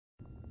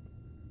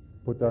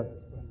put that.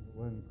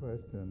 One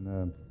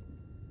question.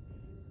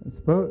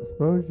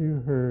 Suppose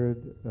you heard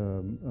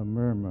a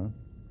murmur,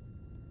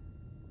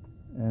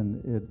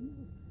 and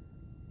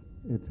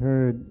it's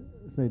heard,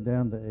 say,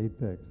 down the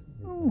apex.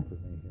 Oh,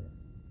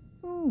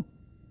 oh,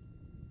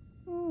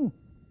 oh.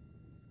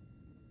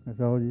 That's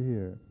all you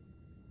hear.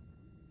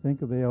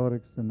 Think of the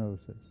aortic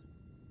stenosis.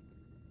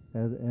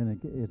 And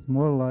it's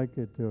more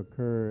likely to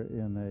occur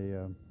in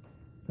a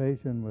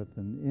patient with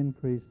an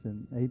increase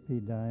in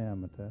AP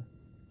diameter.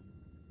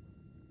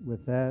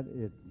 With that,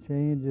 it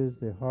changes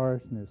the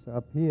harshness.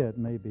 Up here, it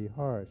may be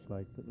harsh,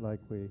 like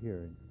we're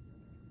hearing.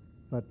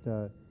 But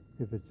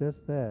if it's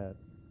just that,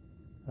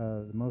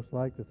 the most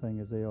likely thing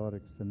is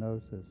aortic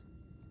stenosis.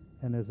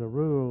 And as a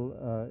rule,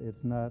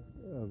 it's not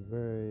an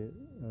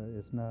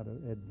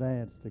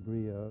advanced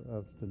degree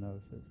of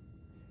stenosis.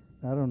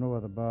 I don't know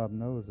whether Bob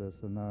knows this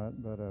or not,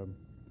 but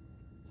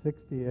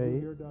 68. Do you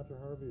hear Dr.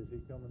 Harvey? Is he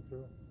coming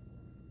through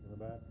in the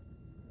back?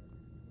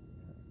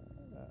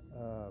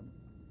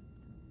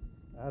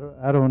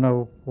 I don't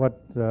know what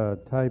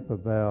type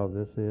of valve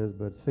this is,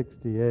 but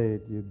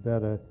 68, you'd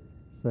better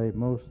say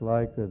most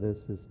likely this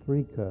is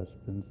 3 cusp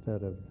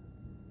instead of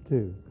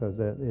 2, because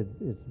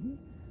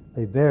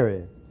they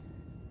vary.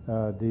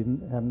 Do you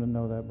happen to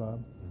know that,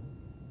 Bob?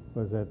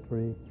 Was that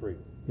 3? 3.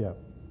 Yeah.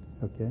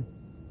 Okay.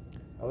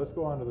 Now let's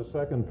go on to the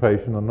second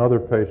patient, another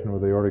patient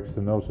with aortic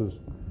stenosis,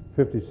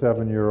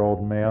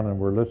 57-year-old man, and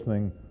we're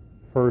listening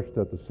first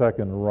at the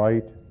second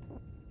right.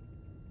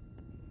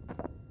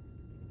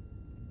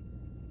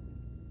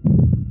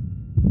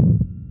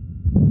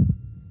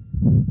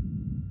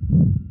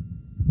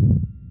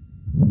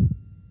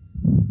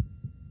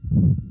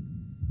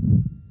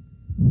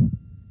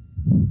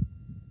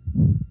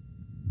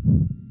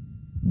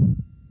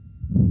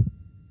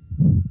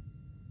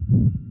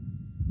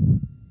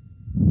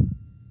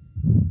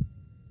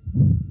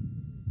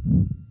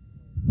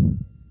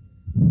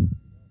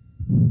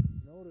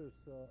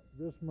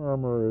 This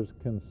murmur is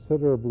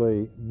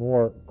considerably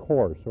more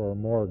coarse or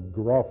more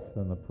gruff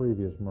than the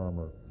previous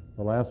murmur.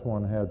 The last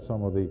one had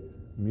some of the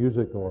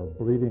musical or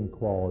bleeding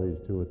qualities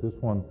to it. This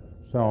one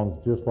sounds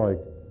just like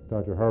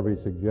Dr. Harvey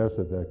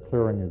suggested, that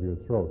clearing of your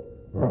throat.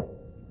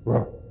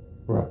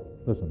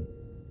 Listen.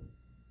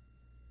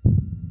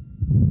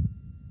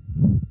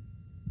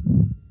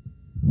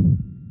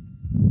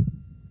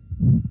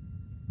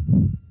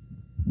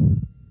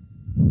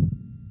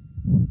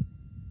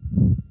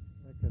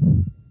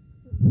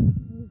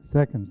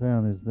 Second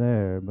sound is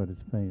there, but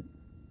it's faint.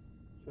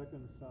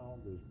 Second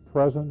sound is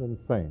present and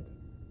faint.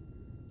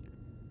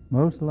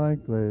 Most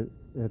likely,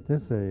 at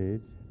this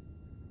age,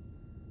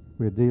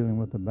 we're dealing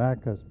with the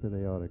bicuspid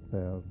aortic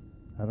valve.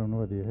 I don't know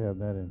whether you have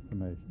that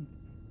information.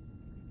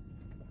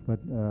 But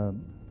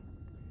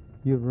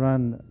you'd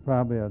run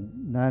probably a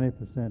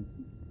 90%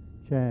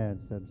 chance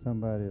that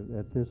somebody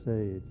at this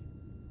age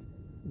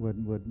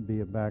would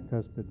be a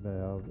bicuspid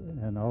valve,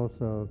 and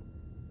also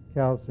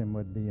calcium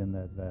would be in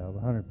that valve,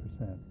 100%.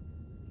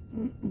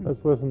 Let's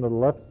listen to the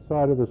left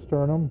side of the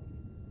sternum.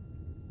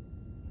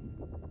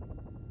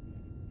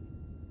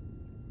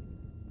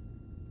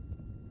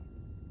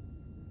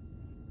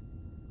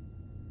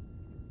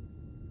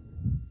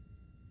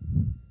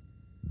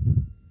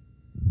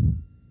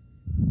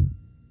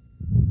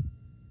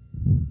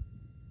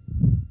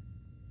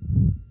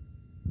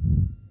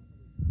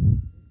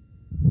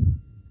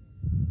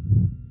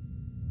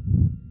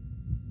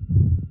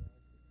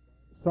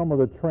 Some of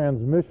the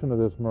transmission of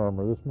this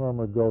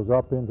murmur goes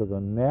up into the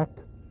neck.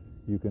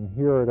 You can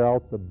hear it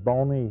out the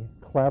bony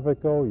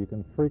clavicle. You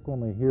can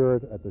frequently hear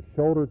it at the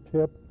shoulder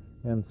tip,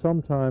 and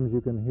sometimes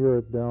you can hear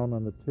it down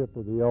on the tip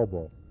of the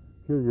elbow.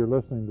 Here you're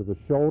listening to the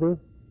shoulder.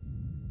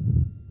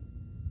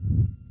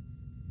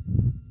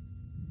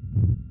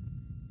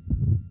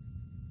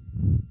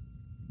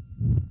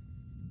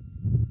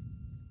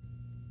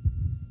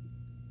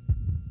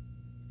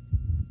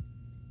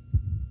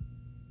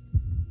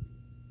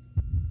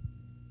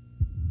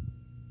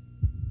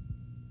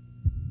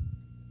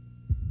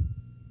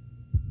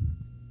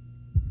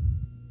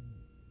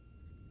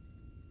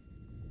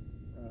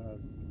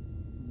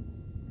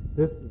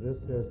 This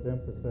just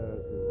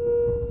emphasizes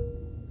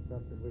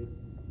something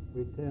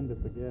we tend to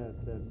forget,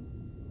 that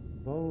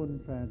bone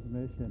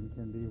transmission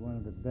can be one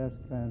of the best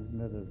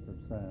transmitters of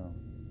sound.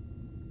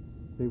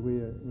 See,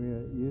 we are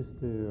used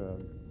to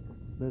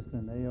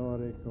listening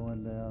aortic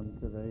going down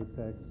to the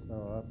apex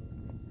or up.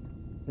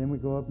 Then we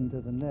go up into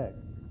the neck.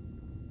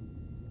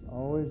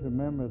 Always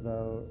remember,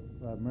 though,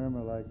 a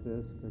murmur like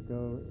this to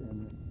go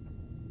in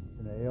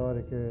the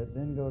aortic area,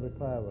 then go to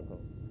clavicle.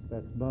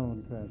 That's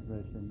bone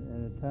transmission,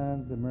 and at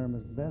times the murmur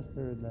is best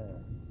heard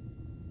there.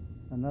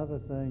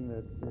 Another thing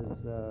that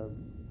is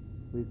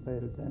we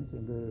paid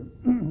attention to,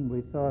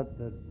 we thought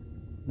that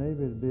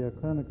maybe it'd be a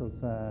clinical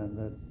sign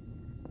that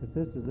if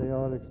this is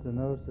aortic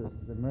stenosis,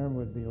 the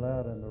murmur would be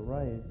loud on the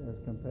right as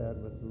compared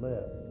with the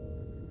left.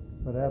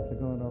 But after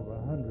going over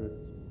 100,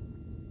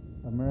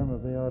 a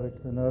murmur of aortic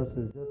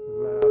stenosis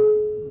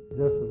is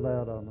just as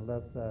loud on the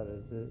left side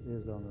as it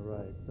is on the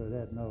right. So it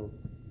had no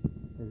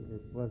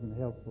it wasn't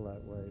helpful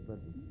that way, but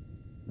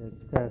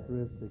it's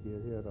characteristic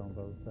you hear it on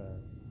both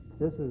sides.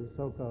 This is a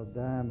so-called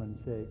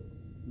diamond-shaped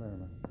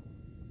murmur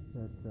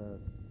that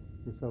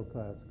is so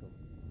classical.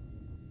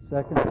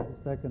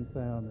 Second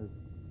sound is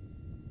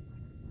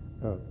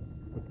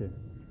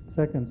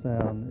Second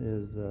sound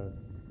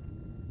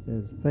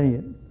is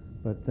faint,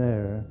 but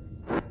there,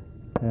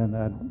 and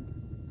I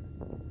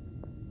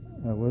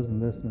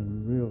wasn't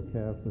listening real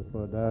carefully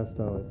for a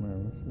diastolic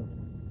murmur.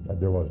 So.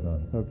 There was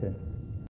none. Okay.